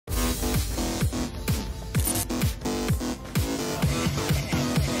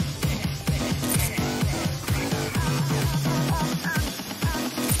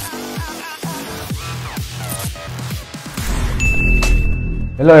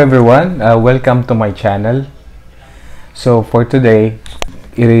Hello everyone, welcome to my channel. So for today,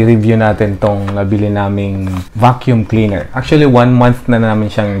 i-review natin tong nabili naming vacuum cleaner. Actually 1 month na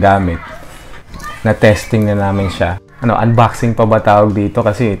namin siyang gamit. Na testing na namin siya. Unboxing pa ba tawag dito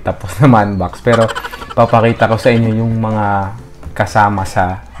kasi tapos na ma-unbox. Pero papakita ko sa inyo yung mga kasama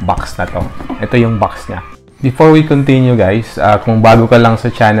sa box na to. Ito yung box niya. Before we continue guys, kung bago ka lang sa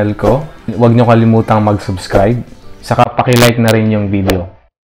channel ko, huwag nyo kalimutang mag-subscribe. Saka paki-like na rin yung video.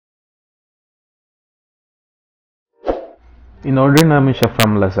 In-order namin siya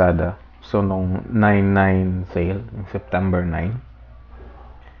from Lazada. So, nung 9/9 sale, yung September 9.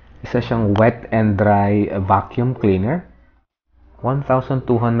 Isa siyang wet and dry vacuum cleaner.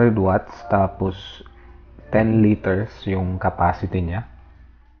 1,200 watts, tapos 10 liters yung capacity niya.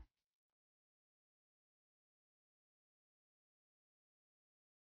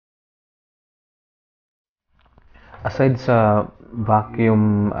 Aside sa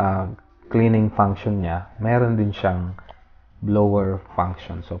vacuum cleaning function niya, meron din siyang blower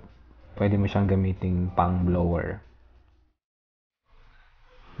function. So, pwede mo siyang gamitin pang blower.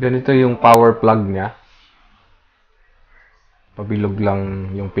 Ganito yung power plug niya. Pabilog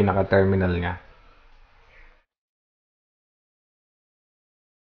lang yung pinaka-terminal niya.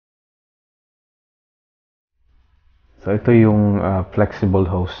 So, ito yung flexible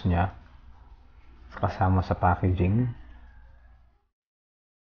hose niya. Kasama sa packaging.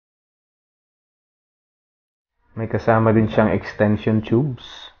 May kasama din siyang extension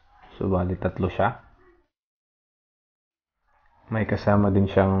tubes. So, bali 3 siya. May kasama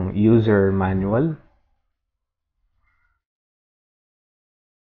din siyang user manual.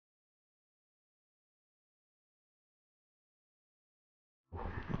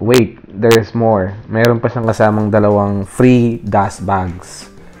 Wait, there's more. Meron pa siyang kasamang 2 free dust bags.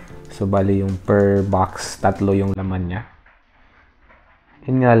 So, bali yung per box, 3 yung laman niya.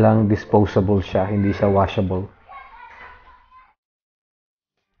 Yun nga lang, disposable siya, hindi siya washable.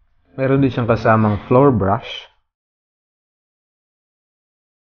 Meron din siyang kasamang floor brush.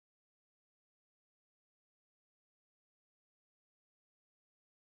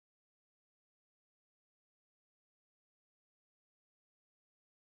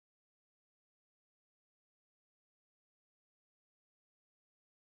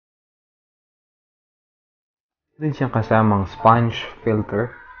 Din siyang kasamang sponge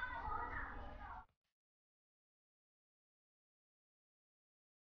filter.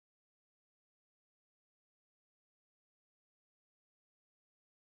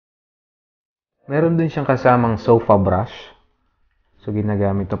 Meron din siyang kasamang sofa brush. So,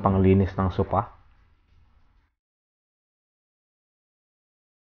 ginagamit ito pang linis ng sofa.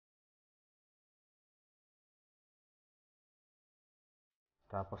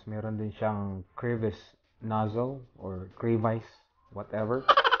 Tapos, meron din siyang crevice nozzle or crevice, whatever.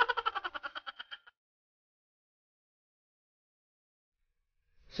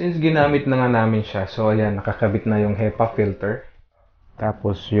 Since ginamit na nga namin siya, so ayan, nakakabit na yung HEPA filter.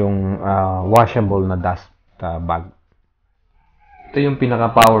 Tapos yung washable na dust bag. Ito yung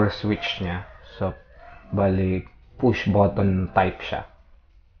pinaka-power switch niya. So, bali, push button type siya.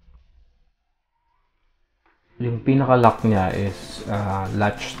 Yung pinaka-lock niya is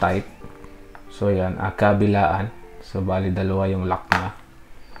latch type. So, yan, kabilaan. So, bali, 2 yung lock niya.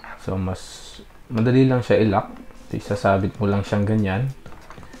 So, mas madali lang siya i-lock. Isasabit mo lang siyang ganyan.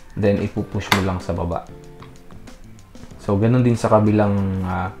 Then, ipupush mo lang sa baba. So, ganun din sa kabilang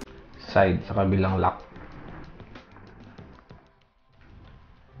side, sa kabilang lock.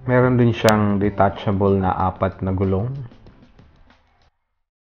 Meron din siyang detachable na 4 na gulong.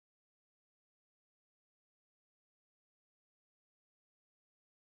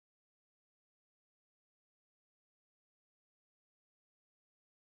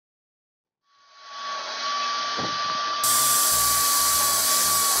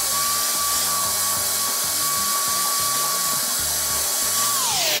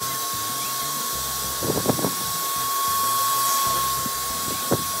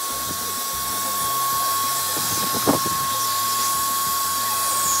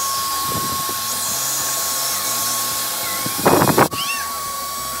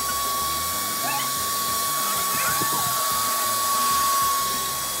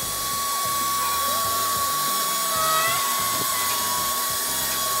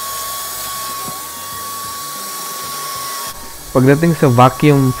 Pagdating sa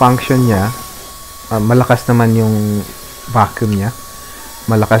vacuum function niya, malakas naman yung vacuum niya.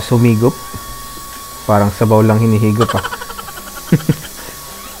 Malakas humigop. Parang sabaw lang hinihigop ah.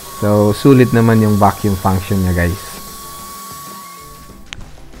 So, sulit naman yung vacuum function niya guys.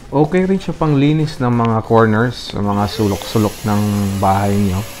 Okay rin siya pang linis ng mga corners, mga sulok-sulok ng bahay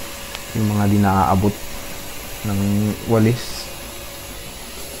nyo. Yung mga di naaabot ng walis.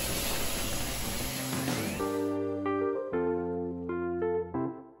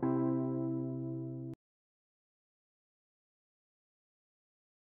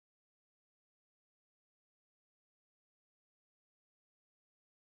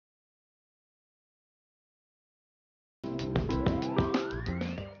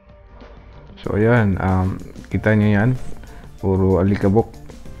 So ayan, kita nyo yan, puro alikabok,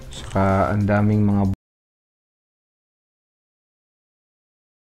 saka ang daming mga